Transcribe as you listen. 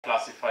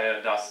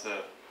classifier does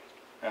the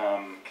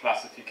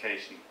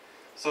classification.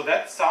 So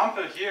that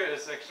sample here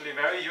is actually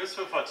very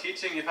useful for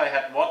teaching. If I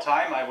had more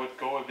time, I would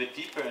go a bit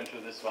deeper into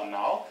this one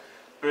now.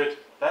 But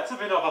that's a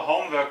bit of a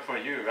homework for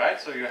you, right?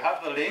 So you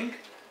have the link,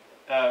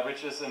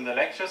 which is in the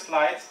lecture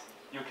slides.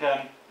 You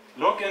can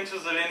look into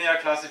the linear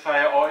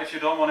classifier, or if you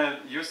don't want to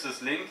use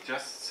this link,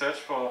 just search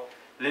for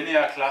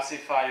linear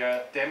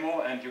classifier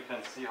demo and you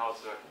can see how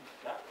it's working.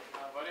 Yeah?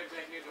 What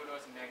exactly do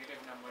those negative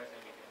numbers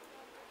indicate?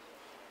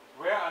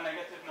 Where are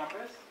negative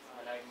numbers?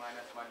 Like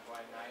minus 1.9.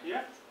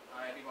 Here?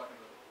 At the bottom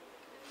row.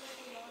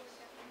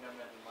 In the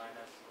middle,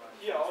 minus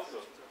 1. Here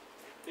also.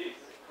 These.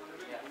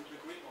 Yeah.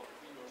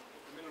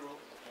 The middle row.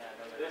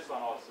 Yeah, This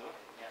one also.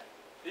 Yeah.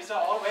 These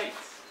are all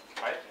weights,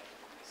 right?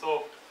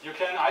 So you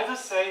can either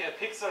say a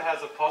pixel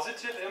has a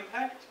positive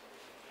impact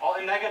or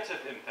a negative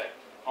impact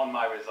on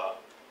my result.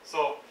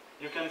 So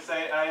you can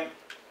say,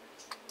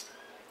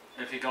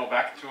 if we go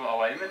back to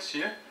our image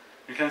here,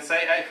 you can say,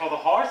 for the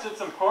horse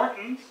it's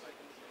important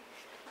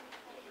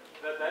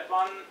that that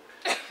one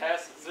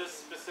has this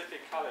specific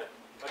color.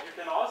 But you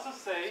can also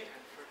say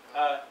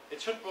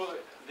it should be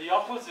the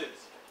opposite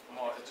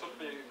more. It should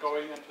be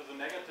going into the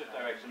negative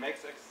direction.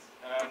 Makes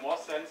more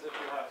sense if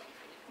you have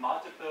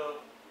multiple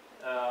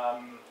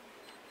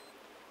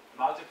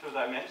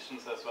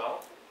dimensions as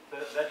well.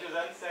 That you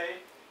then say,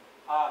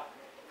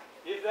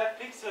 if that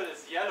pixel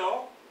is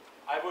yellow,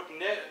 I would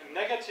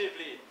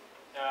negatively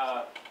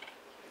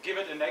give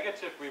it a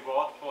negative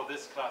reward for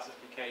this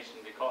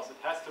classification because it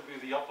has to be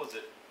the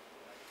opposite.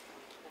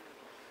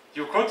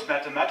 You could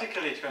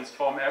mathematically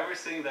transform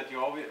everything that you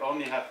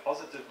only have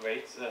positive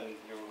weights and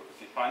you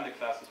define the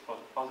classes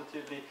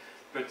positively,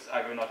 but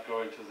I will not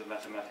go into the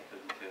mathematical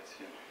details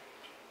here.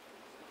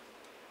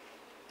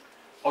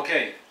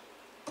 Okay.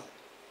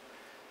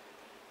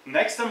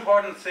 Next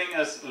important thing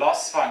is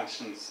loss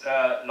functions.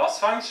 Loss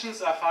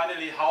functions are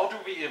finally how do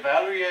we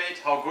evaluate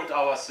how good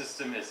our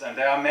system is, and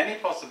there are many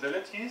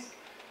possibilities.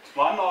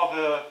 One of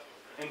the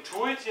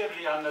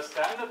intuitively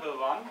understandable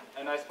one,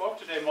 and I spoke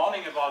today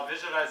morning about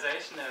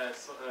visualization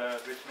as,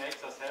 which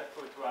makes us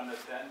helpful to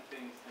understand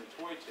things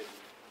intuitively.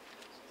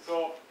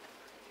 So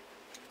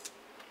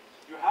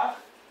you have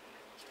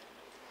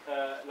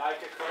like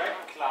a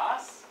correct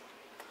class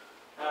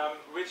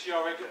which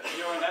your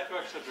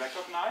network should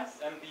recognize,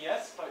 and the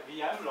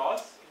VM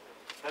loss,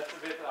 that's a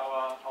bit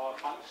our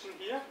function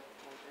here.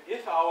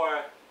 If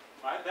our,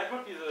 right, that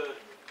would be the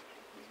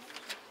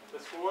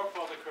score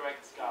for the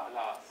correct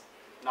class.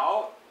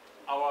 Now,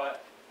 our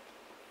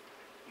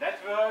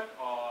network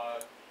or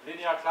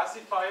linear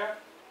classifier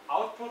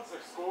outputs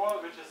a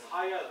score which is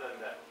higher than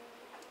that.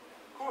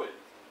 Cool.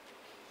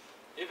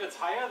 If it's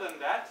higher than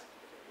that,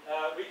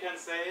 we can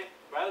say,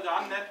 well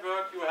done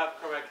network, you have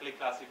correctly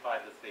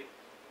classified the thing.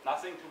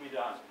 Nothing to be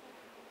done.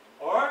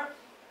 Or,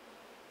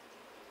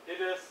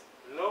 it is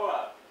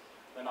lower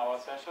than our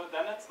threshold,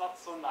 then it's not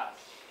so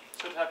nice.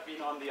 It should have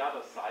been on the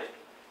other side.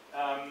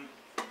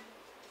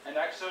 And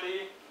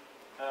actually,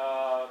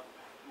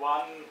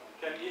 one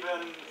can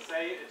even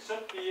say it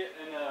should be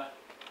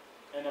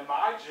in a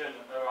margin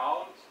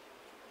around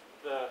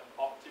the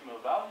optimal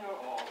value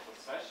or the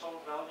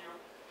threshold value.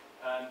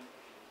 And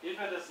if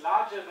it is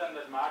larger than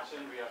that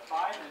margin, we are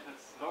fine. If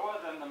it's lower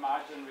than the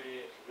margin,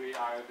 we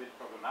are a bit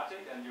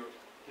problematic. And you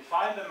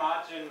define the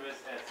margin with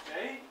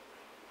Sj.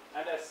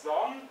 And as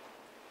long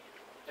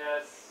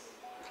as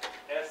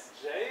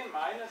Sj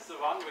minus the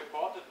one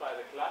reported by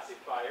the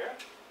classifier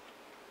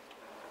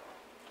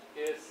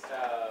is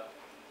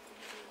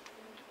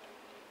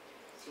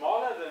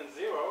smaller than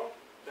 0,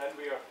 then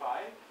we are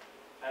fine.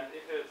 And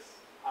if it's,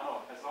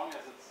 as long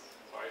as it's,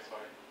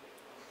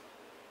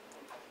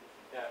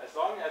 yeah, as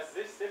long as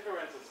this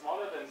difference is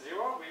smaller than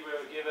 0, we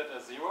will give it a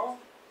 0.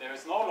 There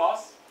is no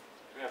loss,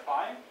 we are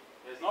fine.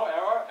 There's no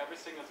error,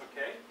 everything is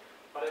okay.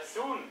 But as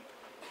soon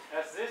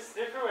as this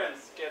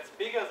difference gets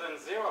bigger than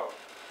 0,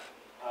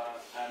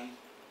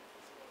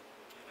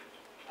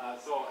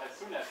 so as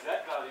soon as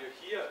that value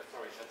here,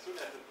 as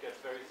soon as it gets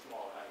very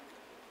small,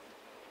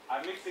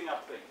 I'm mixing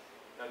up things.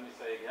 Let me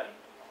say again.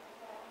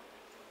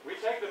 We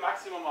take the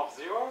maximum of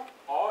 0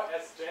 or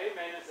Sj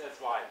minus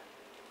Sy.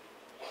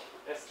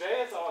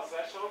 Sj is our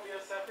threshold we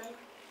are setting,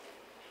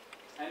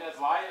 and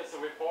Sy is the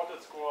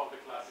reported score of the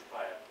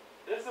classifier.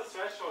 This is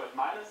threshold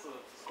minus the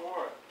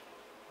score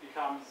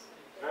becomes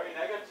very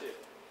negative.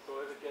 So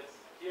if it gets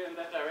here in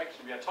that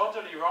direction, we are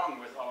totally wrong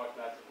with our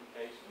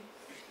classification.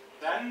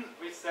 Then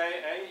we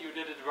say, hey, you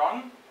did it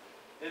wrong,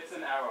 it's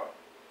an error.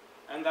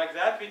 And like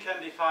that we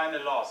can define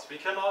a loss. We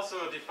can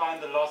also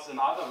define the loss in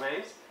other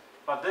ways,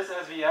 but this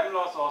SVM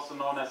loss, also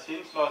known as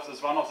hinge loss,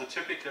 is one of the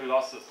typical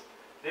losses.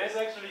 There's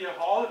actually a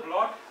whole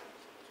blog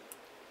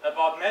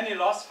about many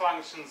loss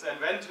functions and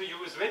when to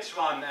use which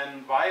one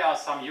and why are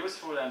some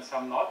useful and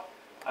some not.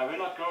 I will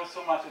not go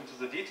so much into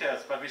the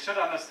details, but we should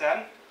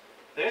understand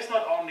there is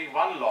not only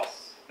one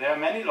loss. There are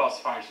many loss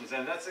functions,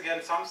 and that's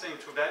again something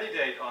to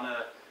validate on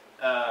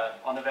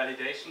a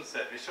validation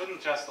set. We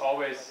shouldn't just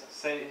always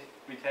say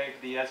we take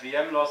the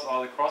SVM loss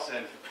or the cross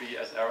entropy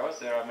as errors.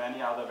 There are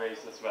many other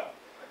ways as well.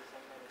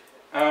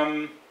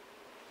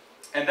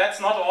 And that's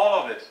not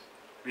all of it.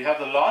 We have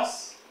the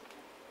loss,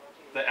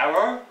 the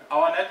error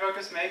our network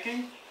is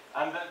making,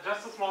 and then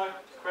just a small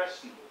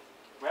question.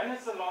 When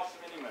is the loss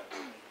minimum?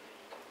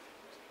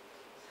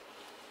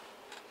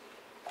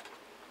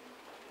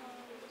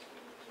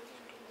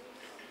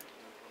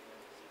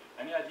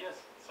 Any ideas?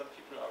 Some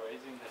people are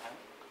raising their hand.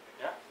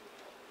 Yeah?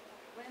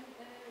 When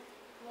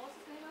loss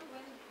is minimum,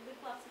 when the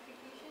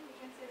classification, you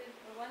can say that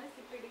one is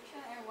the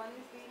prediction and one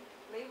is the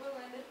label.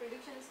 When the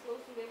prediction is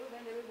close to label,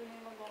 then there will be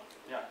minimum loss.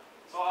 Yeah.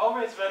 So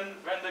always when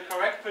the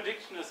correct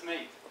prediction is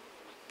made,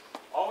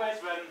 always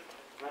when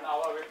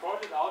our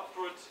recorded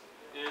output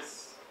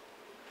is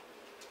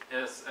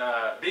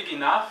big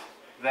enough,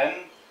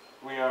 then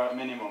we are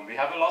minimum. We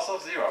have a loss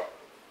of 0.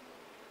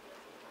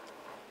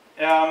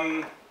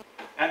 And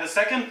the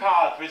second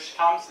part which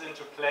comes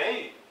into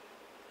play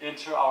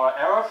into our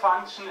error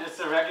function is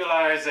the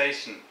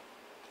regularization.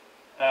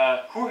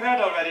 Who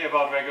heard already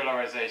about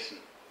regularization?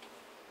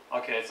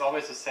 Okay, it's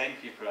always the same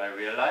people, I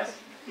realize.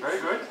 Very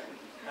good.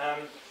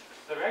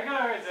 The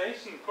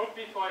regularization could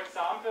be, for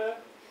example,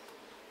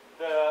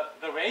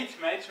 the weight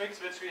matrix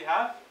which we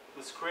have,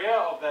 the square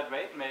of that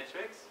weight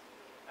matrix,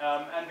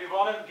 and we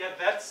want to get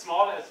that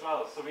small as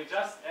well. So we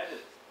just add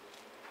it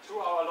to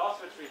our loss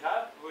which we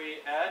have.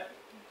 We add,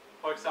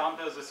 for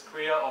example, the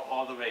square of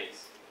all the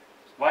weights.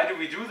 Why do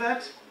we do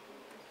that?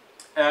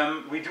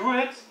 We do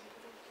it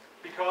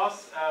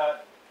because,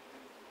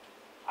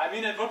 I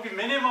mean, it would be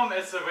minimum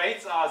as the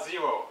weights are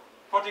 0.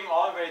 Putting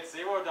all weights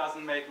 0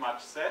 doesn't make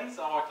much sense.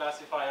 Our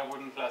classifier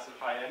wouldn't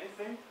classify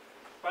anything.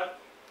 But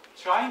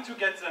trying to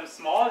get them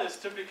small is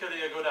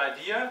typically a good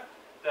idea.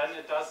 Then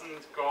it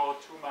doesn't go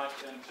too much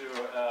into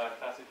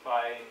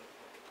classifying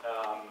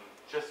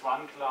just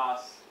one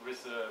class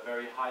with a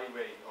very high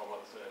weight or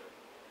whatsoever.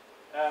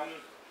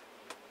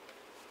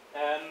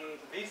 And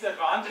these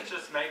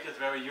advantages make it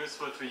very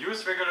useful to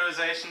use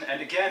regularization.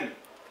 And again,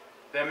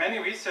 there are many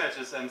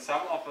researchers, and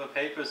some of the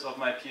papers of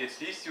my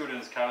PhD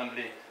students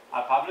currently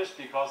are published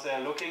because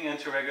they're looking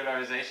into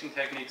regularization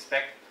techniques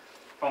back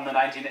from the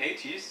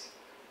 1980s,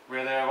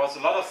 where there was a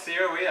lot of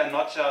theory and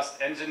not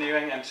just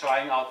engineering and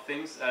trying out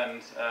things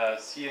and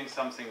seeing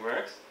something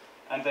works.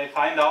 And they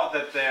find out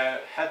that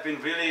there had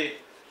been really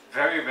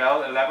very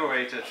well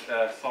elaborated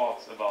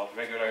thoughts about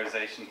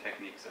regularization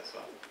techniques as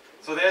well.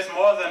 So there's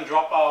more than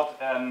dropout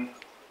and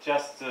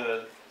just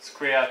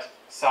squared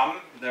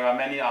sum. There are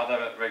many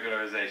other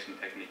regularization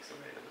techniques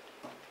available.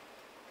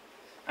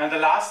 And the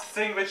last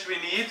thing which we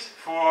need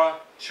for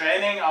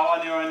training our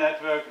neural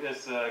network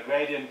is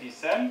gradient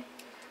descent.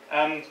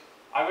 And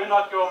I will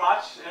not go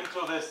much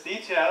into this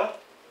detail,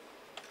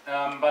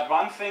 but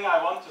one thing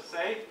I want to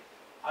say,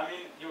 I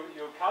mean,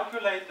 you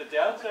calculate the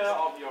delta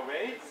of your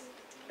weights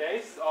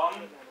based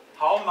on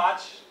how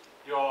much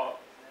your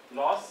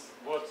loss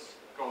would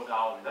go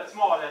down. That's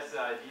more or less the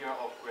idea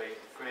of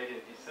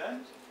gradient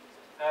descent.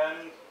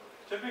 And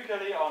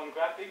typically on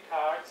graphic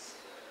cards,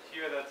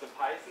 here that's a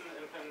Python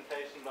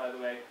implementation, by the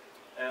way,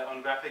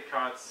 on graphic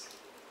cards,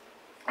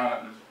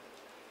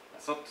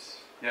 it's not,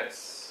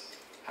 yes,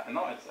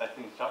 no, it's, I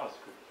think,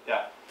 JavaScript,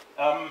 yeah.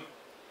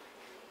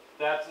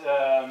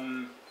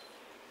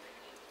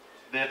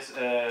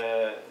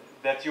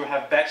 That you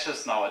have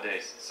batches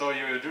nowadays. So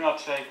you do not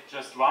take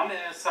just one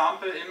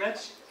sample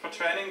image for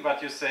training,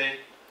 but you say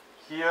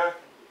here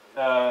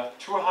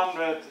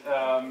 200.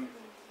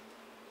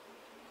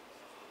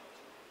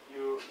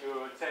 You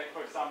take,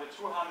 for example,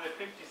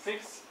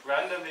 256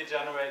 randomly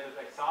generated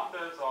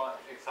examples or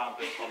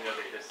examples from your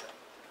data set.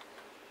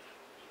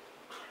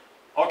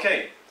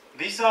 Okay,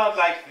 these are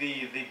like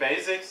the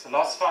basics: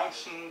 loss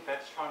function,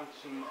 batch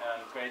function,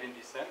 and gradient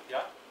descent.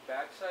 Yeah.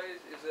 Batch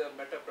size is a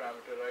meta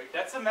parameter, right?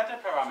 That's a meta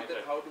parameter. So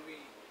then how do we?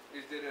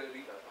 Is there a?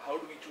 How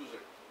do we choose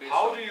it?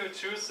 How do you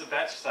choose the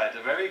batch size?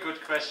 A very good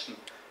question.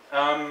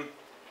 There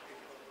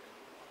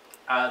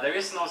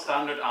is no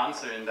standard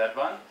answer in that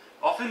one.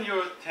 Often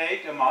you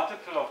take a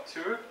multiple of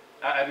 2,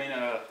 I mean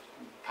a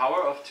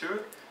power of 2,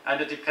 and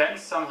it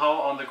depends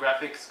somehow on the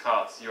graphics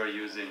cards you're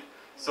using.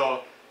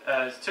 So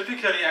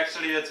typically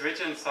actually it's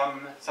written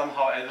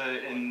somehow either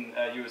in,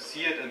 you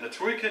see it in the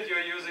toolkit you're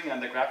using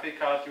and the graphic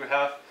card you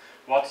have,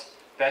 what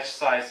batch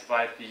size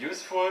might be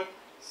useful.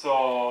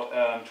 So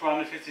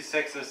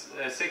 256 is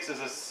a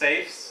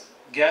safe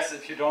guess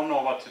if you don't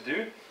know what to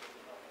do.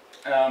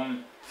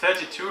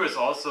 32 is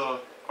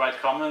also quite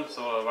common,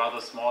 so a rather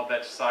small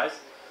batch size.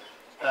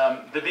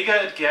 The bigger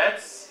it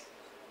gets,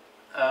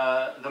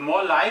 the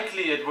more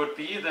likely it would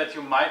be that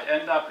you might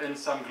end up in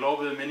some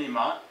global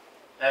minima,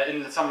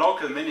 in some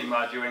local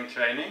minima during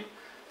training.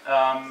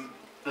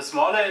 The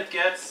smaller it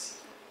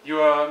gets,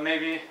 you are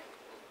maybe,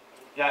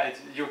 yeah,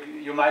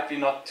 you might be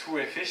not too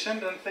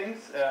efficient in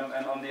things,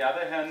 and on the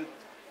other hand,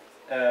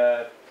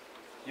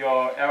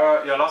 your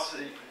loss,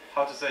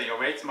 how to say, your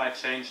weights might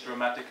change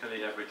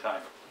dramatically every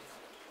time.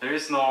 There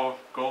is no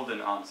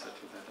golden answer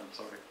to that, I'm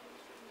sorry.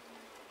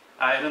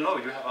 I don't know,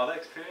 you have other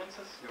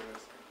experiences?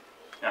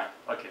 Yeah,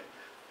 okay,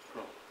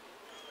 cool.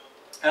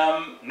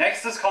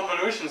 Next is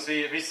convolutions.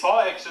 We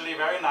saw actually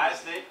very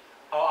nicely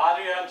how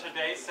Adrian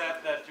today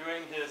said that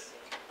during his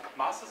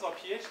master's or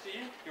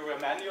PhD, you were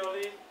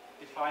manually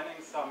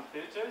defining some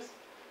filters.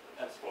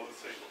 That's for the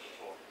sake of the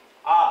talk.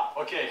 Ah,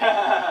 okay.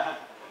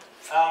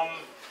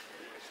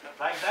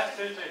 Like that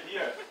filter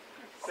here,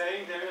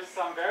 saying there is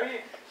some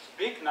very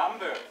big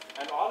number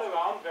and all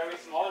around very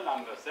small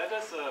numbers. That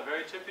is a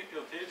very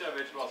typical filter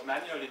which was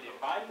manually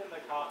defined in the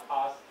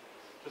past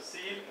to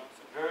see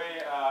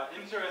very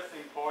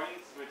interesting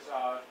points which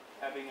are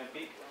having a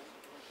big,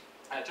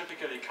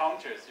 typically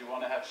counters. You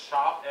want to have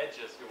sharp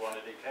edges you want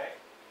to decay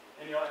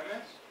in your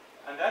image.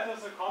 And that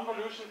is a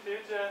convolution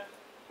filter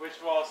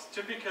which was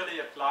typically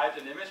applied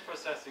in image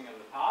processing in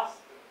the past.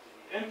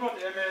 Input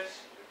image,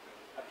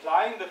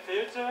 applying the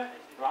filter,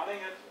 running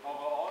it over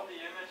all the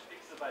image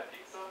pixel by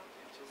pixel,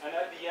 and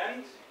at the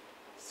end,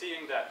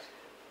 seeing that.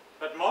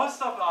 But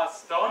most of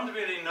us don't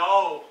really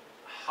know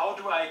how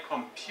do I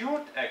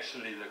compute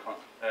actually the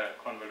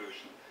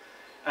convolution.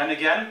 And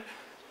again,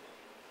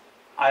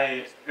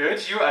 I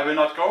urge you, I will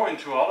not go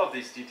into all of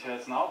these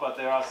details now, but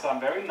there are some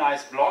very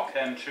nice blog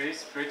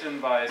entries written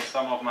by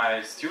some of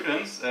my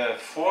students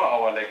for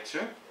our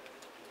lecture.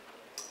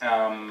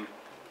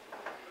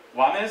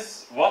 One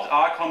is, what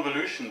are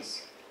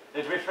convolutions?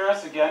 It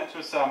refers again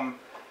to some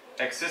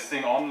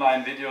existing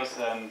online videos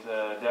and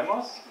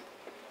demos.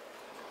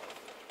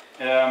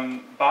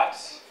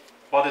 But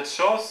what it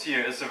shows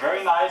here is a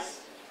very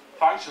nice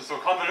function. So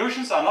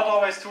convolutions are not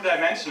always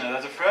two-dimensional.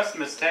 That's the first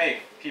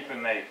mistake people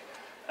make.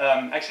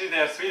 Actually, they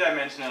are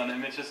three-dimensional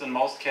images in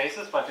most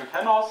cases, but you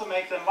can also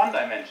make them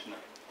one-dimensional.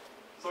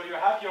 So you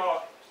have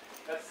your,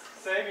 let's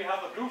say we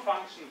have a blue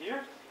function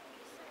here,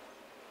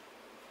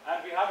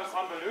 and we have a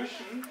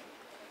convolution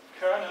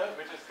kernel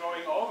which is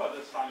going over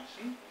this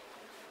function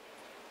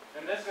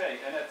in this way.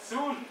 And as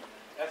soon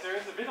as there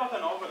is a bit of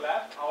an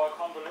overlap, our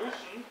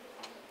convolution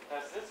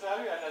has this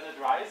value, and then it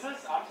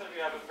rises until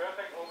we have a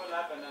perfect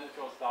overlap, and then it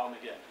goes down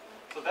again.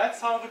 So that's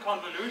how the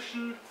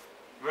convolution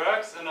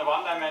works in a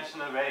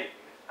one-dimensional way.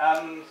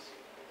 And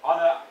on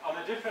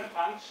a different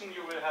function,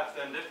 you will have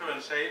then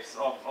different shapes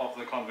of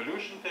the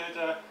convolution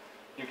filter.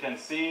 You can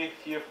see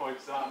here, for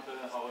example,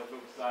 how it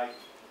looks like.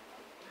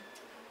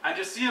 And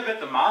you see a bit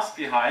the mask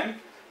behind,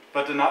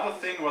 but another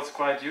thing was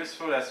quite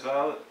useful as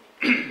well.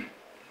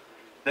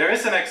 There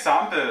is an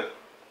example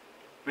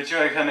which you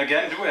can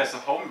again do as a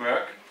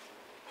homework.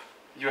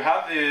 You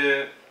have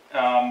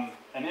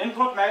an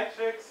input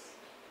matrix,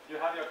 you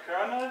have your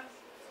kernel.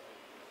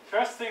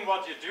 First thing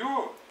what you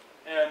do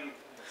in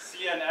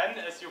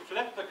CNN is you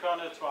flip the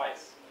kernel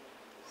twice.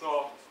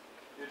 So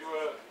you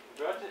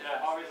do a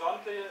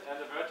horizontal and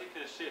a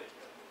vertical shift.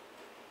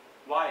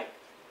 Why?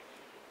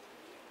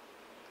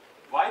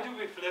 Why do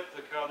we flip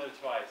the kernel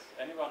twice?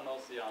 Anyone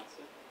knows the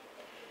answer?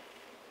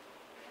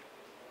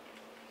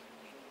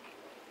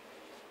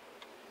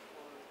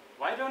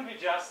 Why don't we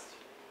just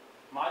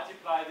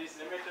multiply these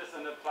images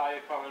and apply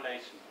a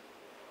correlation?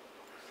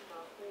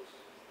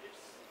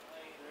 It's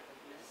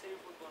necessary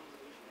for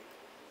convolution.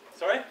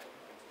 Sorry?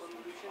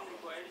 Convolution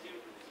requires you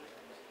to do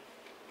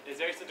this. Is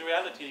there a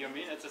duality, you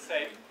mean? It's the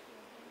same?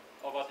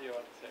 Or what do you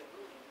want to say?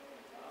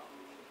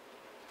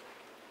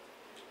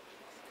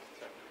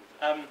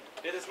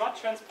 It is not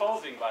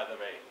transposing, by the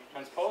way.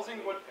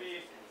 Transposing would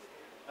be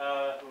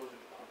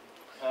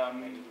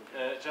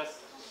just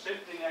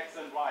shifting x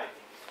and y.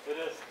 It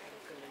is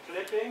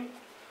flipping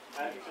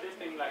and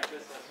flipping like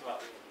this as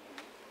well.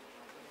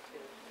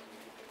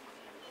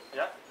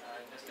 Yeah?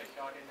 Just a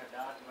shot in the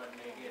dark, but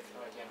maybe it's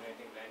for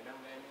generating random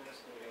values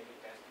to really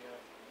test your...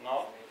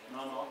 No.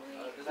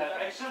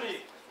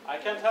 Actually, I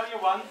can tell you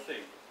one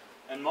thing.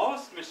 In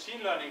most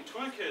machine learning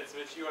toolkits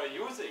which you are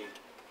using,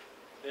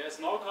 there is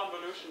no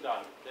convolution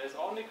done. There is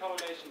only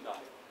correlation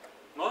done.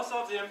 Most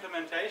of the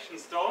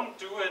implementations don't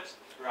do it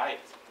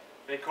right.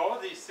 They call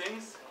these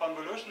things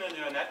convolutional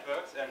neural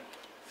networks, and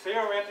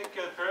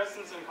theoretical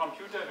persons in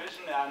computer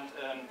vision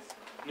and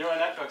neural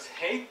networks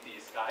hate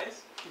these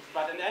guys.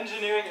 But in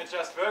engineering it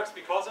just works,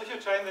 because if you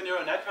train the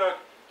neural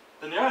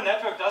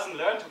network doesn't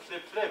learn to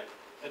flip-flip.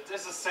 It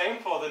is the same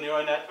for the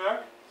neural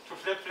network to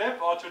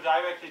flip-flip or to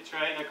directly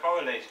train a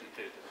correlation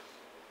filter.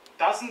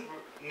 Doesn't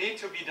need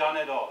to be done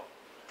at all.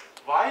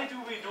 Why do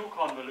we do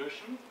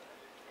convolution?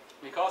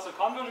 Because a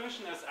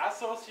convolution is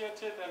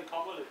associative and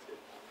convolutive.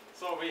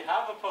 So we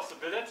have a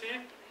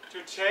possibility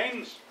to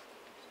change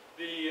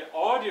the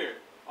order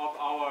of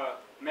our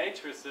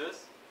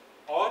matrices,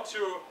 or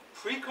to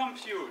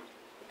pre-compute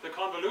the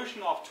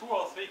convolution of 2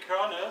 or 3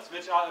 kernels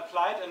which are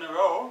applied in a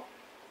row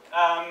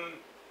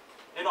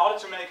in order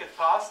to make it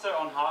faster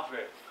on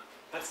hardware.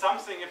 That's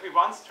something, if we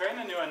once train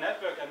a neural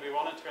network and we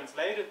want to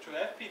translate it to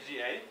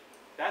FPGA,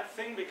 that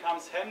thing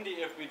becomes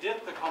handy if we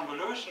did the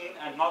convolution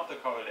and not the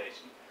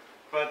correlation.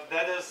 But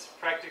that is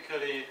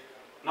practically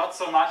not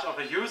so much of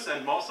a use,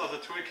 and most of the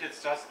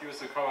toolkits just use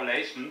the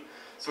correlation.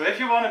 So if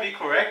you want to be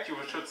correct, you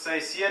should say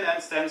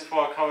CNN stands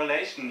for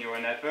correlation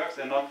neural networks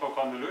and not for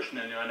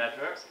convolutional neural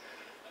networks.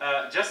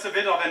 Just a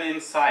bit of an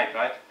insight,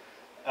 right?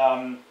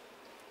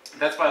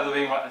 That's, by the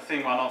way, I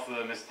think one of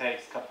the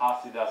mistakes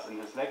Kapasi does in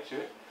his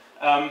lecture.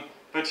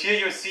 But here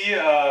you see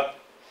a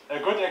a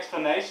good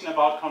explanation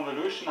about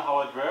convolution, how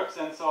it works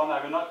and so on.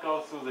 I will not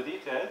go through the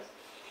details.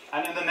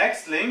 And in the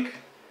next link,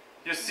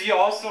 you see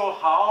also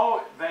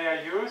how they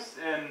are used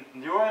in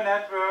neural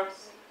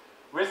networks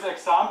with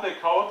example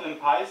code in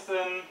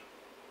Python,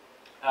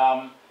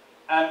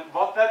 and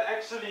what that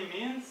actually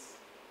means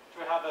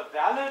to have a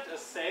valid, a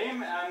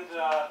same, and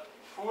a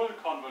full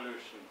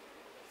convolution.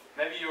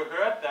 Maybe you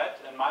heard that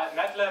in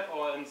MATLAB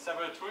or in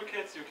several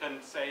toolkits you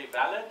can say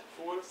valid,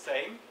 full,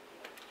 same.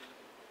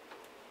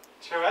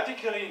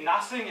 Theoretically,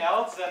 nothing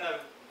else than a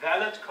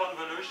valid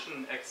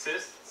convolution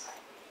exists,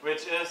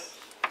 which is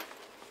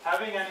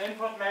having an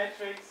input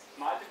matrix,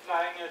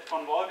 multiplying it,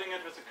 convolving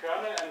it with a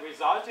kernel, and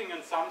resulting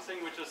in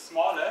something which is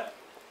smaller,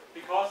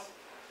 because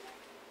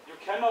you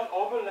cannot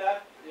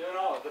overlap, you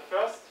know, the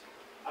first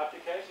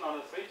application on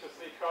a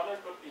 3-to-3 kernel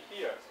could be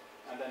here,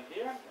 and then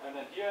here, and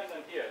then here, and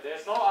then here.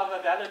 There's no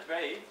other valid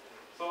way,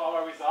 so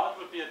our result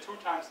would be a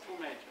 2x2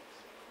 matrix.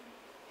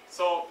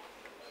 So,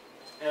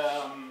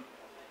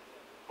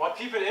 what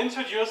people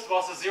introduced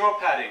was a zero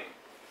padding.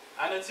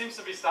 And it seems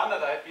to be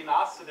standard. I've been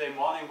asked today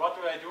morning, what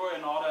do I do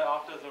in order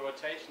after the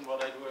rotation,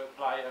 what I do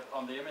apply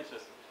on the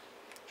images.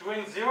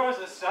 Doing zeros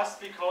is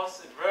just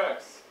because it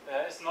works.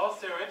 There is no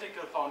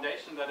theoretical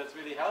foundation that it's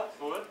really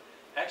helpful.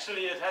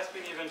 Actually, it has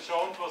been even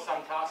shown for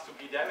some tasks to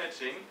be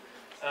damaging.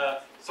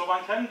 So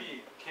one can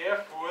be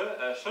careful,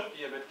 should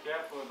be a bit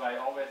careful by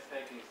always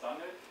taking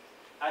standard.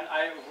 And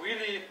I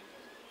really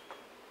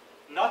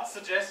not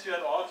suggest you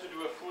at all to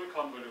do a full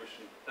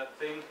convolution. That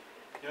thing,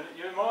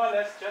 you more or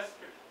less just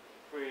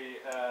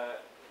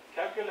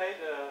calculate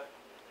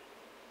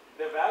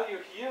the value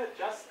here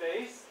just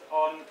based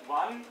on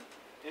one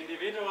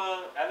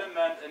individual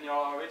element in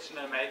your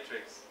original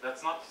matrix.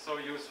 That's not so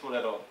useful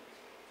at all.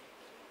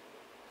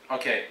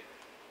 Okay.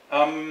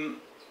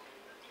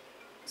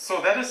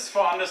 So that is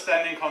for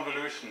understanding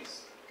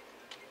convolutions.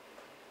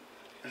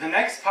 The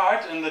next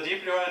part in the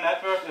deep neural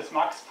network is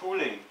max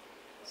pooling.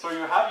 So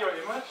you have your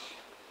image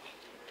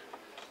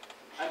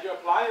and you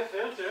apply a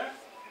filter,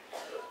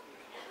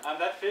 and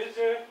that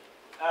filter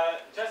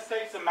just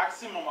takes the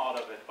maximum out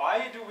of it.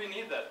 Why do we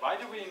need that? Why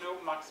do we know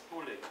max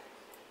pooling?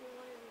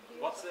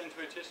 What's the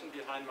intuition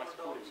behind max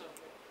pooling?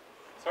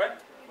 Sorry?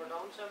 For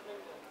downsampling?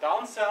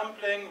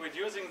 Downsampling,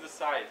 reducing the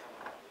size.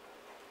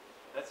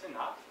 That's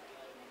enough.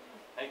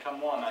 Hey,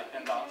 come on, I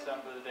can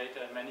downsample the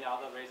data in many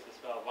other ways as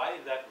well. Why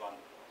that one?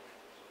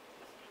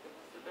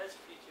 The best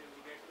feature,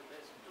 we get the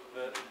best too.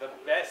 The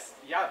best,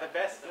 yeah, the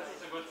best, this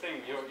is a good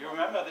thing. You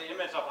remember the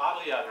image of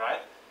Adrian,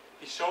 right?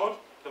 He showed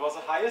there was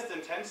the highest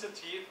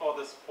intensity for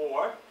the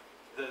spore,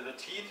 the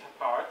teeth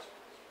part,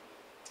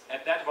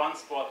 at that one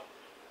spot.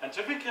 And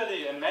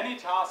typically in many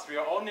tasks we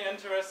are only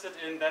interested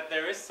in that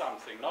there is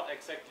something, not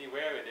exactly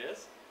where it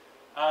is.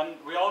 And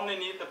we only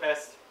need the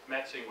best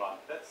matching one.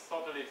 That's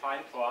totally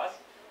fine for us.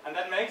 And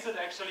that makes it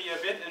actually a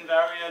bit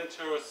invariant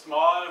to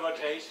small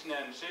rotation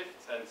and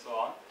shifts and so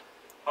on.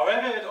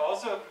 However, it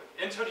also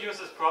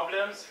introduces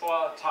problems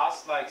for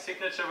tasks like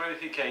signature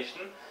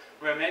verification,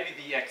 where maybe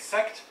the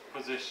exact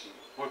position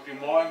would be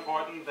more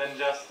important than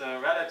just a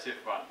relative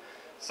one.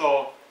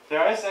 So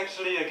there is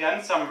actually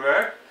again some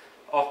work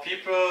of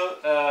people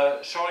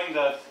showing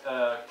that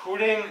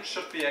pooling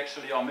should be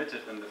actually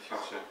omitted in the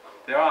future.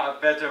 There are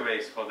better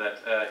ways for that.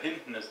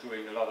 Hinton is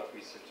doing a lot of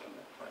research on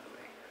that, by the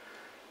way.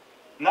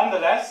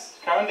 Nonetheless,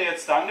 currently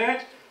it's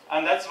standard,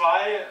 and that's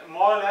why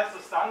more or less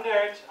the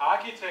standard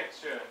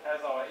architecture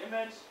has our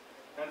image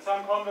and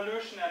some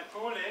convolution and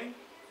pooling.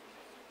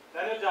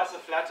 Then it does a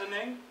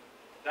flattening.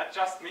 That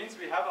just means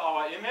we have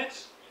our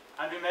image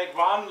and we make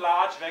one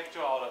large vector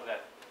out of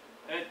that.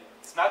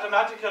 It's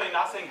mathematically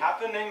nothing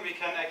happening. We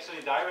can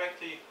actually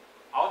directly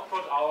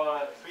output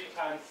our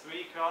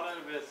 3x3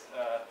 kernel with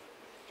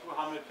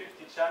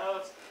 250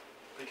 channels.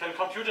 We can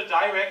compute it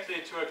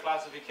directly to a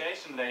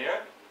classification layer.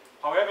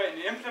 However, in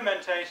the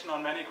implementation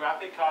on many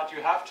graphic cards,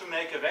 you have to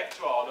make a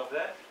vector out of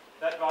that.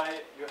 That's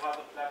why you have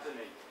a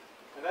flattening.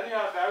 And then you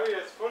have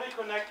various fully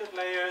connected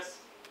layers.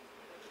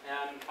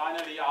 And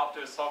finally,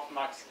 after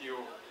softmax, you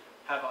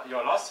have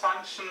your loss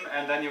function,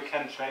 and then you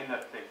can train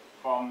that thing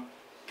from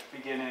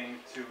beginning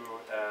to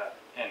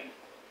end.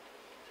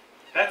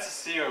 That's a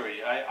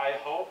theory. I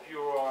hope you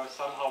are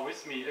somehow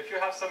with me. If you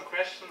have some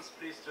questions,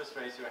 please just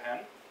raise your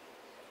hand.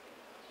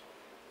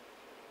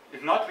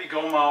 If not, we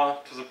go more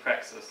to the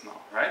praxis now,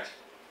 right?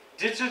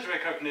 Digit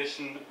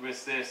recognition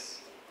with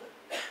this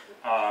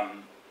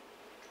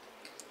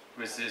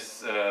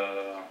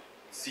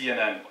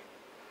CNN.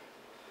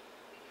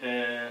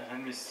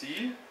 Let me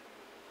see.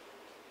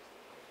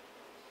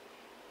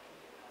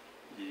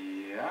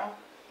 Yeah.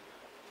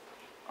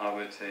 I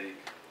will take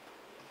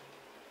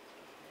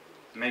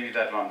maybe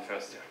that one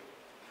first. Yeah.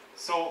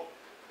 So,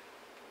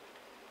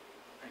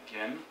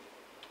 again,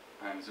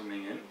 I'm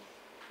zooming in.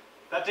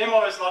 That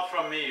demo is not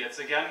from me, it's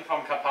again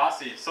from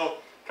Kapasi. So,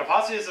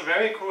 Kapasi is a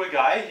very cool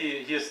guy.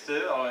 He is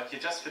still, or he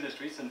just finished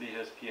recently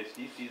his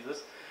PhD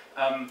thesis.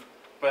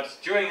 But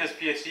during his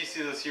PhD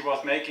thesis, he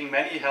was making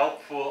many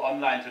helpful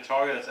online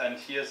tutorials, and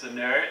he is a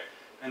nerd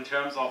in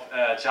terms of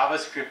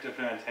JavaScript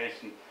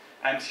implementation.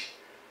 And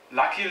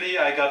luckily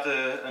I got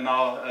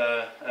now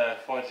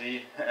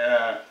 4G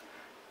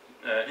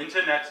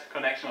internet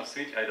connection or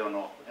switch, I don't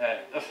know,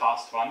 a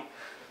fast one,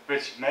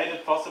 which made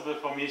it possible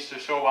for me to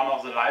show one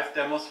of the live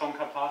demos from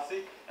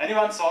Capacity.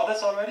 Anyone saw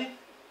this already?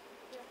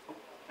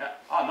 Yeah.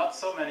 Ah, not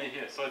so many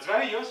here. So it's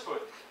very useful.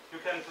 You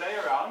can play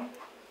around.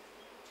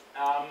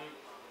 I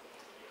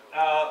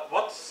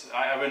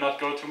will not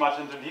go too much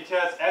into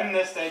details.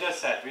 MNIST data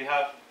set. We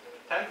have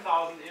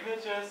 10,000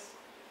 images.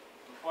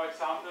 For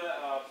example,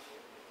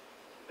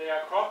 they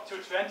are cropped to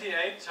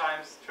 28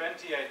 times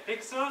 28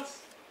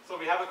 pixels. So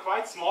we have a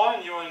quite small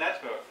neural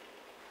network.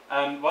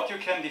 And what you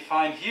can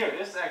define here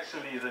is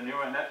actually the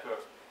neural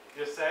network.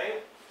 You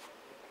say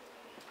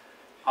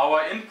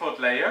our input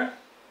layer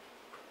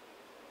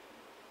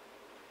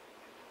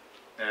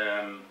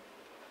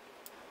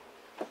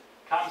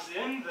comes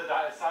in, the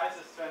size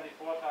is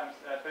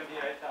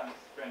 28 times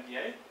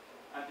 28,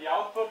 and the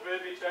output will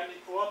be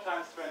 24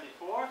 times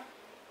 24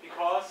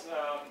 because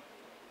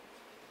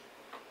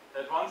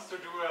it wants to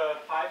do a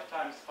 5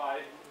 times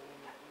 5.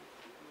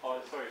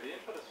 Oh, sorry, the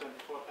input is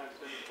 24 times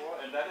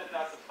 24, and then it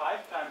does a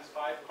 5 times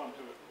 5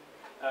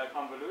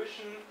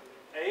 convolution,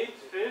 8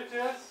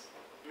 filters,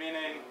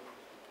 meaning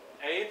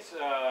 8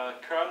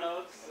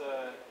 kernels,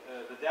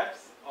 the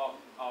depth of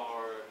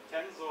our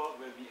tensor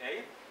will be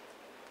 8.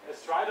 A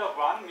stride of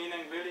 1,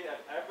 meaning really at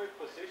every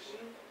position.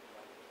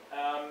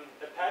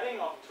 A padding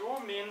of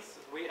 2 means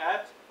we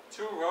add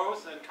 2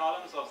 rows and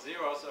columns of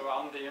zeros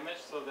around the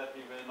image so that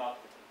we will not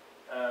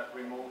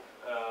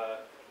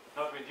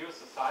not reduce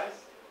the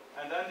size.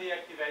 And then the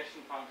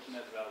activation function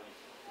as well.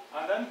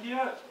 And then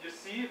here you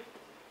see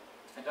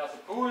it does a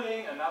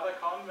pooling, another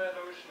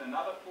convolution,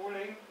 another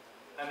pooling,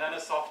 and then a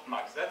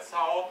softmax. That's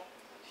how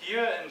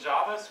here in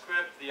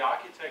JavaScript the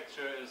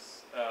architecture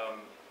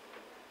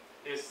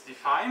is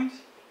defined.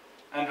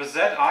 And with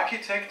that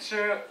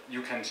architecture,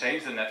 you can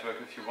change the network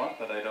if you want,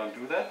 but I don't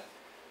do that.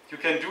 You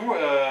can do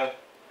a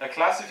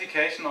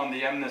classification on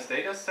the MNIST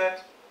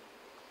dataset.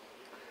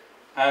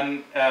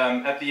 And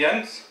at the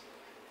end,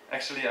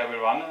 actually I will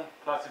run a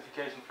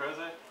classification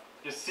further.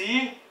 You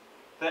see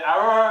the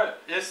error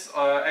is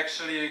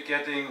actually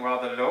getting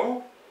rather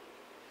low.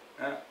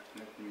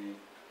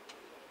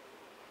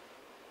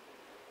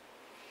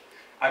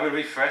 I will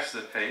refresh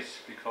the page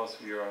because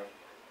we are...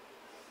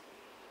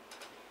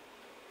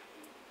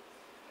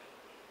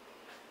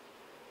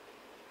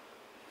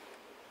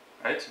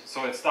 Right,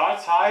 so it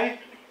starts high,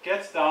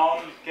 gets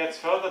down, gets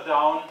further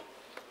down,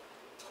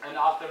 and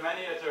after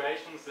many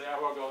iterations the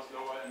error goes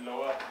lower and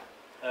lower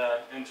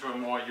into a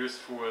more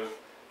useful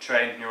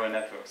trained neural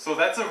network. So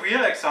that's a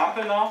real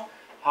example now,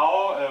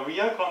 how a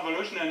real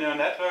convolutional neural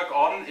network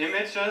on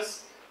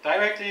images,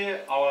 directly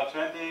our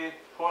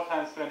 24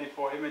 times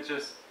 24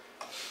 images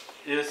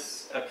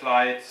is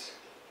applied.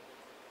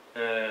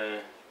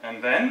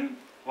 And then,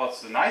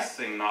 what's the nice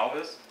thing now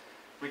is,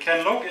 we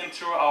can look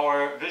into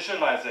our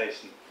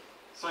visualization.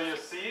 So you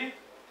see,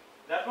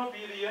 that would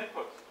be the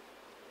input.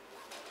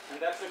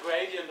 And that's a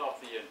gradient of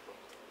the input.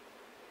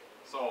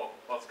 So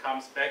what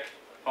comes back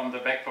from the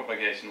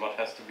backpropagation, what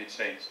has to be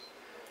changed.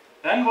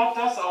 Then what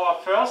does our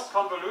first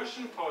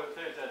convolution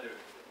filter do?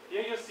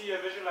 Here you see a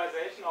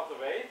visualization of the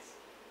weights,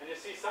 and you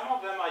see some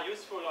of them are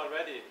useful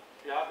already.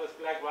 You have this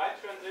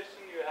black-white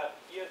transition, you have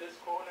here this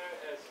corner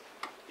as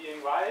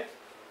being white,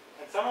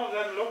 and some of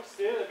them look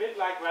still a bit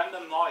like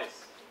random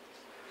noise.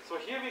 So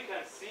here we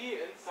can see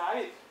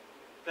inside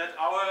that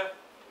our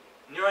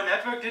neural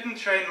network didn't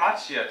train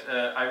much yet.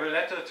 I will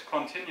let it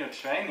continue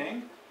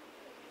training.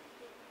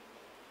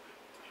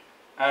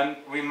 And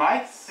we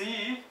might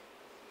see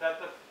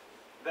that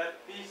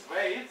these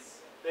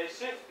weights, they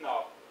shift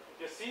now.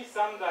 You see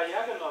some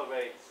diagonal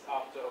weights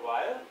after a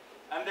while,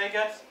 and they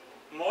get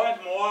more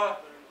and more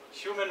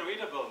human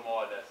readable,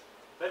 more or less.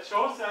 That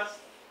shows us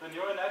the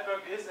neural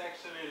network is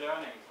actually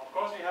learning. Of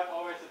course, we have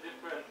always a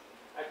different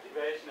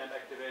activation and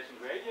activation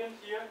gradient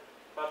here,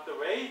 but the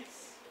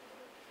weights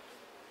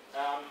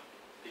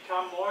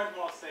become more and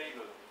more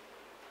stable.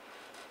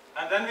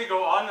 And then we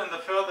go on in the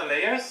further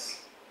layers.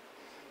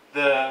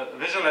 The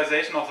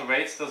visualization of the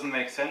weights doesn't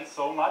make sense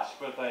so much,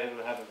 but I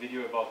will have a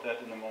video about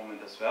that in a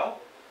moment as well.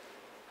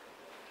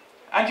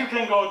 And you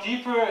can go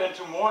deeper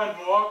into more and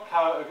more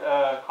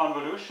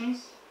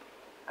convolutions.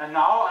 And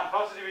now,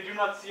 unfortunately, we do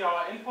not see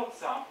our input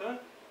sample,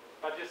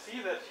 but you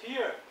see that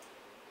here,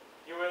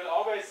 you will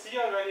always see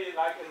already,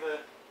 like in the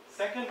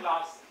second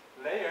last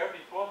layer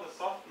before the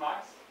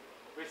softmax,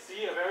 we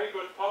see a very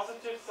good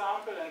positive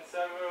sample and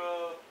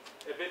several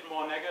a bit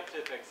more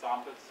negative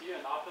examples here,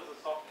 and after the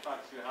softmax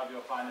you have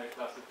your final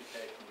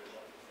classification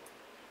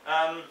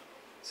result.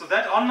 So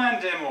that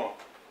online demo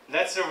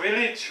lets you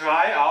really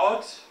try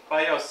out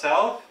by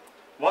yourself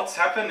what's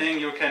happening.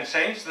 You can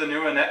change the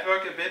neural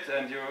network a bit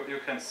and you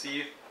can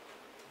see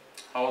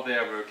how they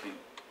are working.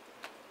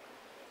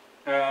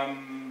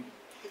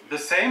 The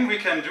same we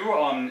can do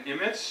on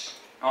image,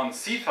 on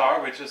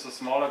CFAR, which is a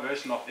smaller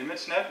version of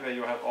ImageNet, where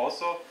you have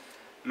also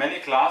many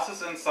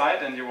classes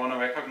inside and you want to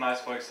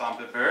recognize, for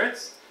example,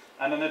 birds.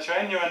 And in a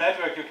trained neural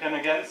network you can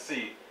again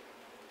see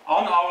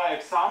on our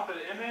example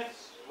image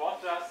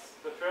what does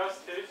the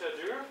first filter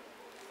do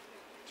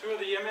to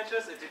the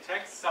images? It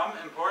detects some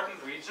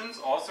important regions,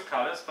 also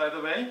colors by the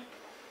way,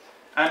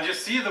 and you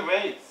see the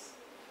weights.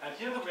 And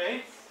here the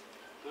weights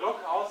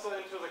look also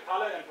into the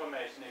color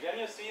information. Again,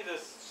 you see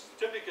this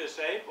typical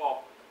shape of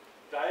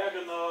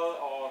diagonal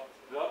or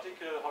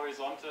vertical,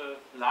 horizontal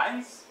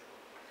lines,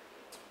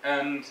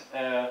 and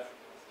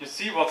you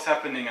see what's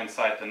happening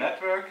inside the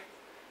network.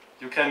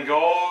 You can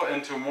go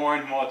into more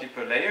and more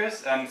deeper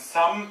layers, and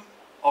some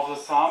of the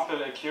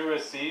sample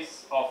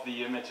accuracies of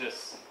the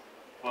images,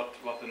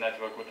 what the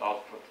network would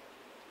output.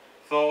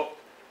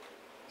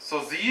 So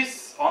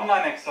these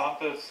online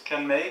examples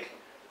can make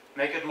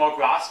it more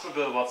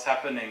graspable what's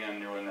happening in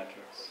neural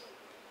networks.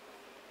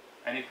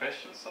 Any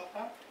questions so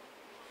far?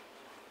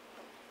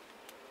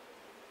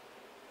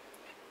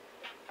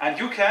 And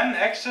you can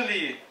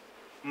actually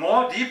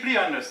more deeply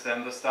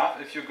understand the stuff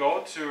if you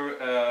go to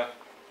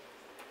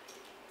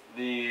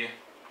the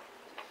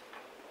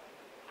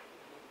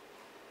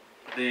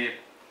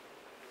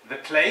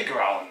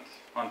playground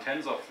on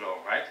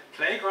TensorFlow, right?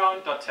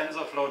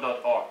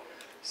 Playground.tensorflow.org.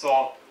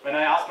 So when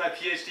I ask my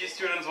PhD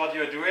students what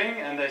you're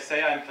doing and they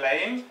say I'm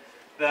playing,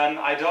 then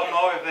I don't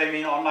know if they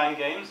mean online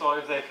games or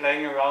if they're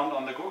playing around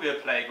on the Google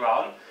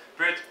playground.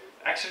 But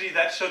actually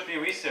that should be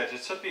research.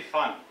 It should be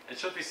fun. It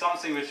should be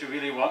something which you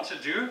really want to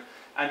do,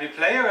 and we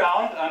play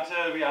around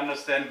until we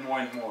understand more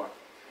and more.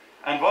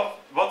 And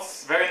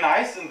what's very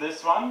nice in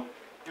this one,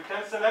 you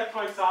can select,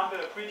 for example,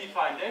 a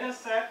predefined data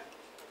set.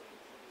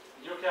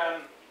 You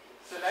can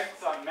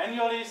select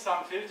manually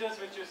some filters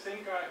which you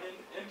think are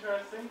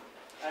interesting.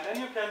 And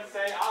then you can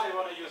say, you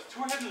want to use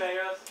 2 hidden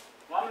layers,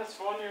 one with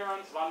 4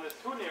 neurons, one with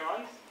 2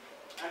 neurons.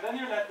 And then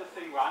you let the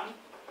thing run,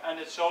 and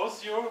it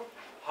shows you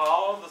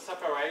how the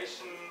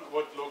separation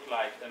would look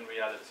like in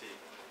reality.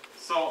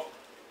 So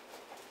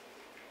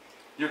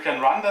you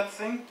can run that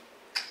thing,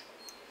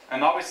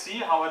 and now we see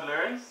how it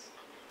learns,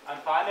 and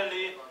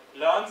finally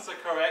learns the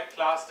correct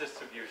class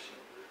distribution.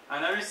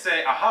 And then we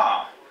say,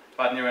 aha,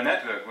 but neural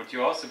network, would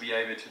you also be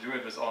able to do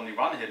it with only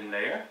 1 hidden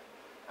layer?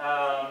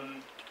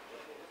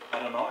 I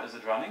don't know, is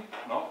it running?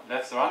 No,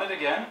 let's run it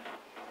again.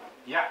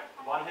 Yeah,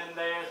 1 hidden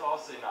layer is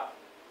also enough.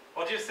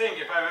 What do you think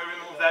if I will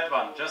remove that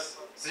one? Just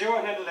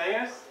 0 hidden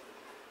layers?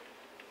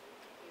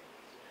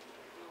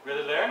 Will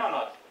it learn or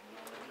not?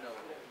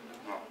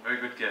 No, very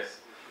good guess.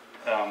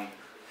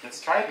 Let's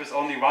try it with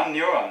only 1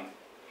 neuron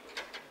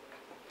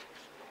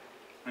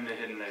in the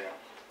hidden layer.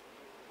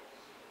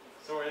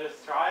 So it is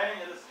trying,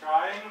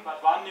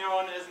 but 1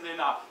 neuron isn't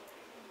enough.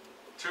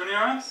 2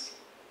 neurons?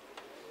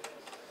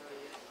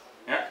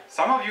 Yeah,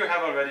 some of you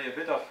have already a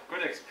bit of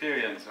good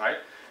experience, right?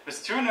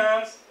 With 2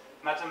 neurons,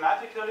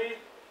 mathematically,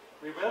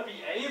 we will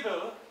be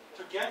able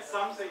to get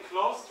something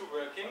close to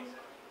working,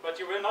 but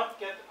you will not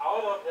get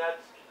out of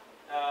that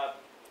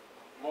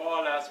more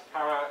or less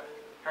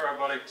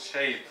parabolic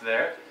shape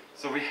there.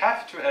 So we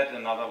have to add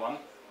another one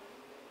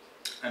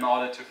in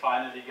order to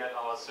finally get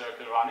our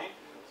circle running.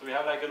 So we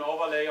have like an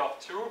overlay of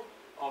 2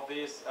 of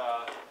these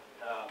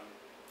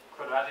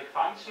quadratic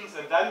functions,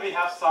 and then we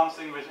have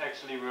something which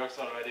actually works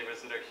already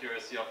with an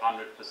accuracy of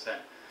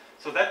 100%.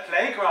 So that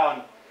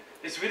playground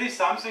is really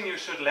something you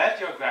should let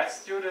your grad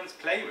students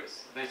play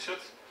with. They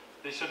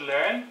should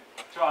learn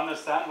to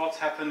understand what's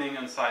happening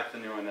inside the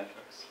neural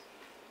networks.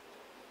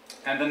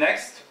 And the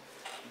next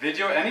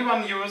video,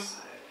 anyone who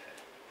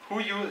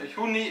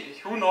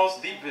knows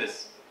Deep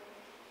Viz?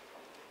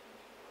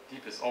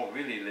 Deep Viz, oh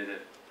really little.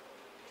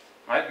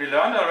 Right, we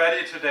learned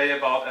already today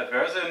about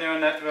adversarial neural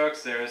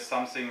networks. There is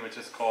something which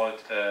is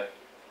called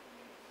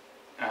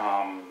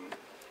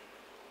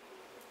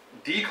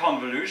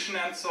deconvolution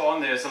and so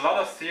on. There's a lot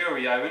of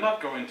theory. I will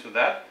not go into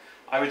that.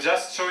 I will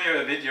just show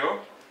you a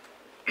video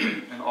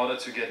in order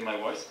to get my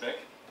voice back.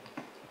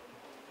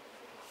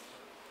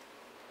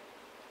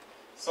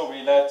 So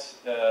we let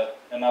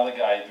another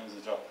guy do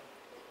the job.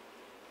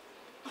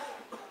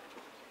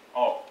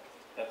 Oh,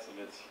 that's a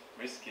bit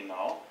risky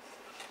now.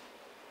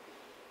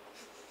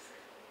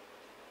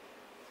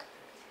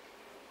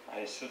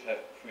 I should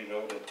have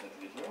preloaded that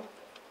video.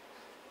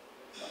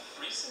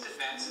 Recent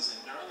advances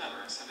in neural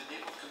networks have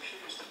enabled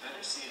computers to better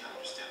see and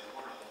understand the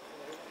world.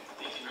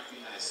 They can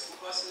recognize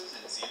school buses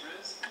and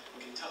zebras,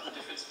 and can tell the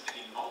difference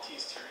between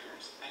Maltese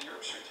terriers and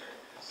Yorkshire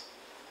terriers.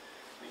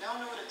 We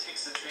now know what it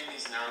takes to train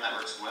these neural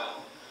networks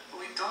well, but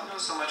we don't know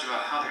so much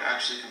about how they're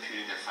actually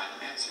computing their final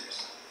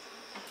answers.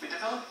 We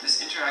developed this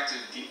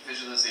interactive deep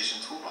visualization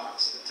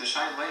toolbox to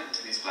shine light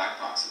into these black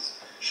boxes,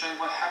 showing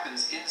what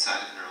happens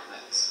inside of neural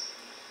nets.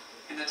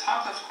 In the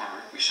top left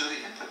corner, we show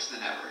the input to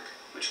the network,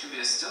 which can be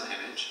a still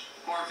image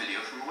or a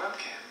video from a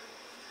webcam.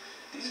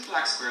 These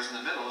black squares in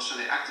the middle show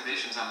the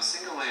activations on a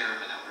single layer of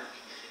a network,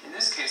 in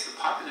this case the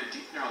popular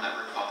deep neural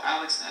network called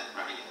AlexNet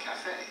running in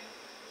Caffe.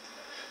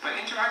 By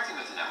interacting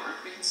with the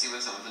network, we can see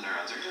what some of the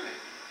neurons are doing.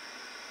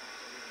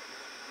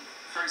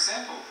 For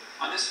example,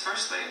 on this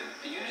first layer,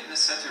 a unit in the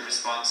center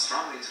responds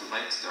strongly to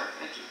light to dark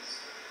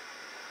edges.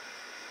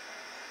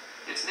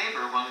 Its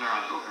neighbor, 1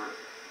 neuron over,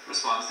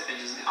 responds to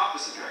edges in the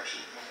opposite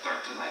direction,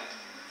 dark to light.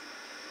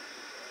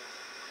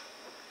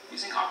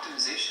 Using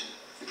optimization,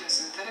 We can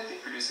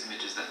synthetically produce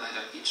images that light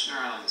up each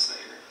neuron on this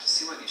layer to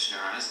see what each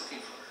neuron is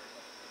looking for.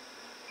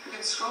 We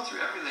can scroll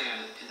through every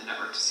layer in the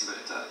network to see what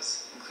it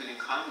does,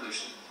 including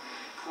convolution,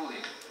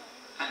 pooling,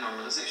 and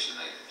normalization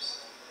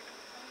layers.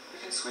 We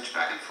can switch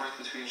back and forth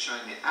between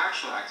showing the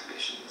actual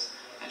activations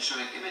and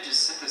showing images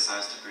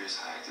synthesized to produce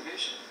high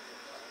activation.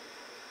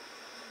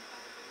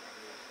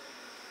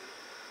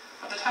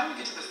 By the time we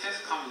get to the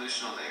fifth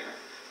convolutional layer,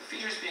 the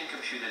features being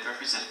computed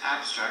represent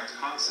abstract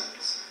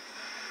concepts.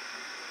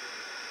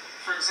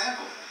 For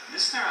example,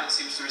 this neuron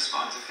seems to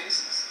respond to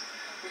faces.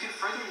 We can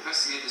further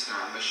investigate this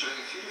neuron by showing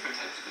a few different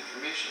types of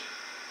information.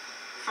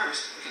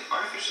 First, we can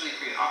artificially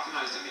create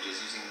optimized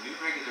images using new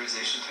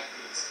regularization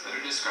techniques that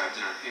are described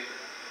in our paper.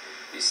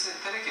 These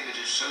synthetic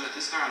images show that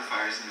this neuron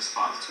fires in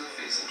response to a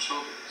face and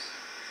shoulders.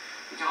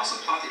 We can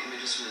also plot the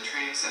images from the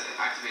training set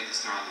that activate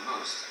this neuron the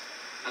most,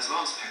 as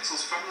well as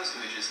pixels from those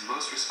images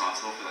most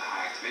responsible for the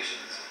high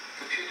activations,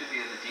 computed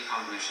via the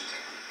deconvolution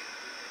technique.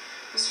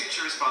 This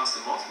feature responds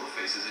to multiple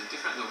faces in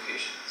different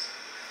locations,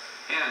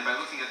 and by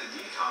looking at the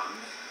deconv,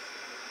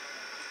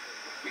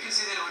 we can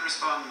see that it would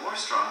respond more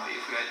strongly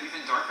if we had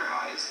even darker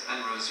eyes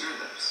and rosier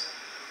lips.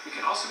 We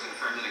can also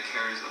confirm that it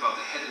cares about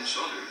the head and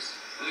shoulders,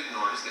 but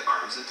ignores the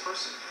arms and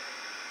torso.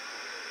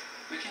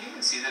 We can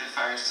even see that it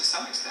fires to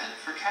some extent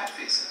for cat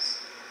faces.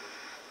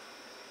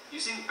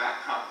 Using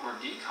backprop or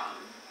deconv,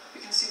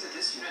 we can see that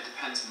this unit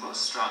depends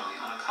most strongly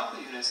on a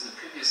couple units in the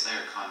previous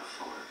layer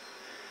conv4,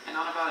 and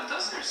on about a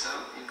dozen or so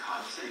in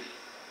conv3.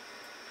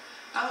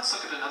 Now let's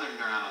look at another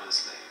neuron on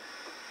this layer.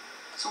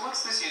 So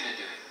what's this unit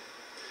doing?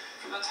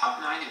 From the top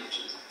 9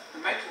 images,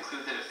 we might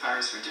conclude that it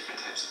fires for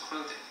different types of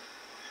clothing.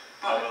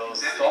 But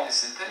examining the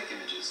synthetic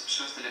images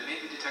shows that it may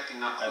be detecting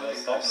not clothing per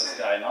se. I will stop this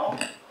guy now.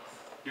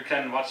 You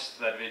can watch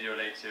that video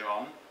later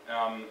on.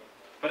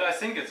 But I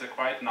think it's a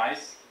quite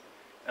nice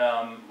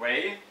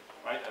way.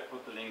 Right, I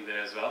put the link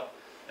there as well.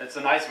 It's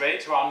a nice way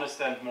to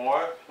understand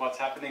more what's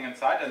happening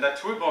inside, and that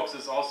toolbox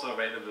is also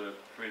available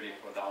freely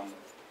for download.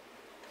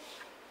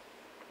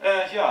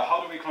 Yeah,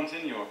 how do we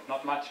continue?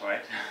 Not much,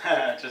 right?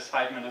 Just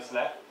 5 minutes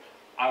left.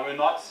 I will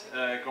not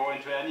go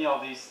into any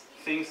of these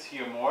things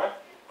here more,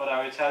 but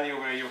I will tell you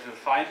where you will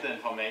find the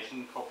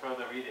information for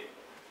further reading.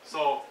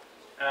 So,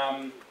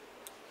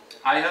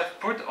 I have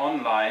put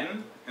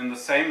online in the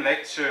same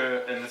lecture,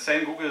 in the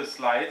same Google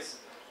Slides,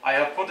 I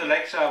have put a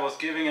lecture I was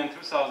giving in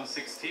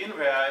 2016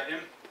 where I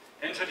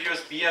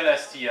introduced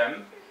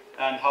BLSTM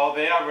and how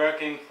they are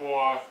working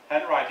for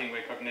handwriting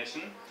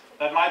recognition.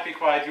 That might be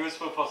quite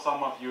useful for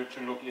some of you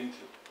to look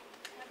into.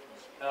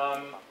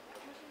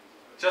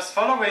 Just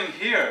following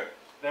here,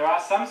 there are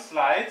some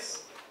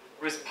slides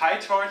with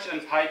PyTorch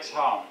and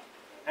PyCharm.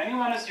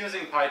 Anyone is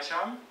using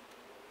PyCharm?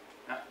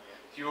 Yeah.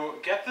 You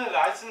get the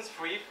license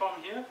free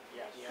from here?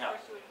 Yeah.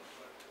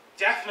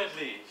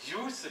 Definitely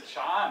use the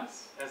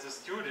chance as a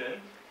student.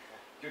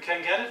 You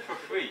can get it for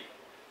free.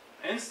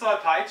 Install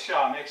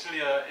PyCharm,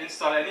 actually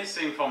install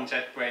anything from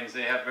JetBrains.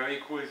 They have very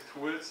cool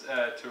tools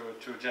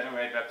to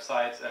generate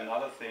websites and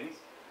other things.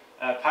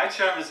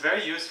 PyCharm is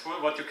very useful.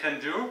 What you can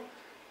do,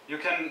 you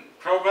can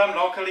program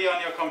locally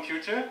on your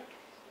computer.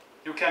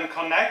 You can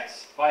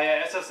connect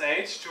via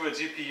SSH to a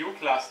GPU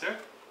cluster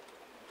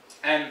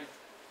and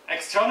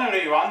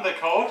externally run the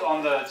code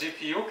on the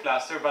GPU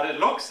cluster, but it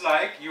looks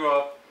like you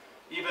are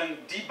even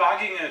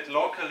debugging it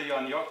locally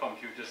on your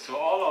computer. So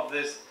all of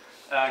this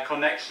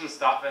connection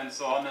stuff and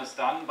so on is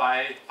done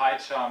by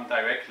PyCharm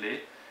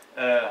directly.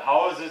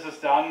 How this is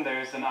done,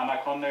 there is an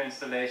Anaconda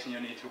installation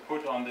you need to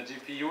put on the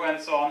GPU and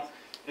so on.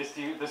 It's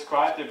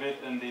described a bit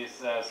in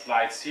these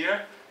slides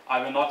here.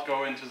 I will not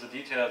go into the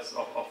details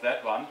of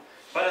that one,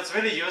 but it's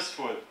really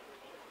useful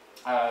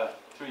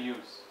to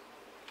use.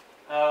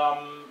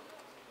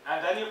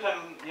 And then you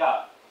can,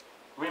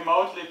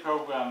 remotely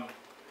program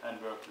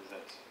and work with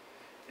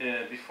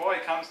it. Before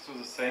it comes to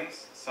the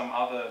things, some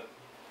other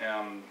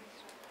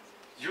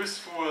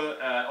useful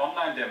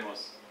online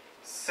demos.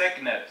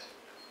 SegNet,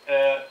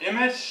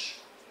 image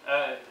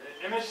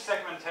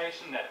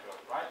segmentation network,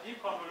 right?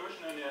 Deep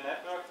Convolutional Neural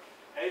Network,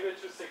 able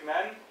to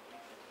segment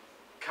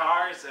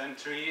cars and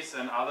trees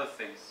and other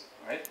things,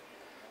 right?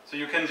 So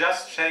you can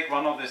just take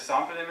one of the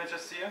sample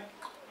images here,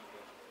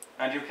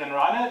 and you can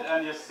run it,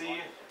 and you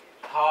see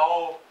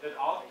how it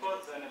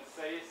outputs, and it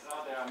says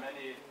there are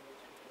many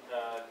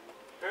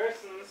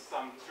persons,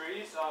 some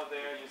trees are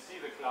there. You see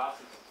the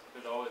classes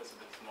below, it's a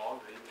bit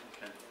small,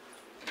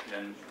 you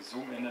can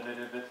zoom in a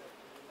little bit.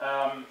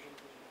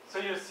 So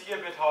you see a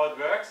bit how it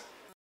works.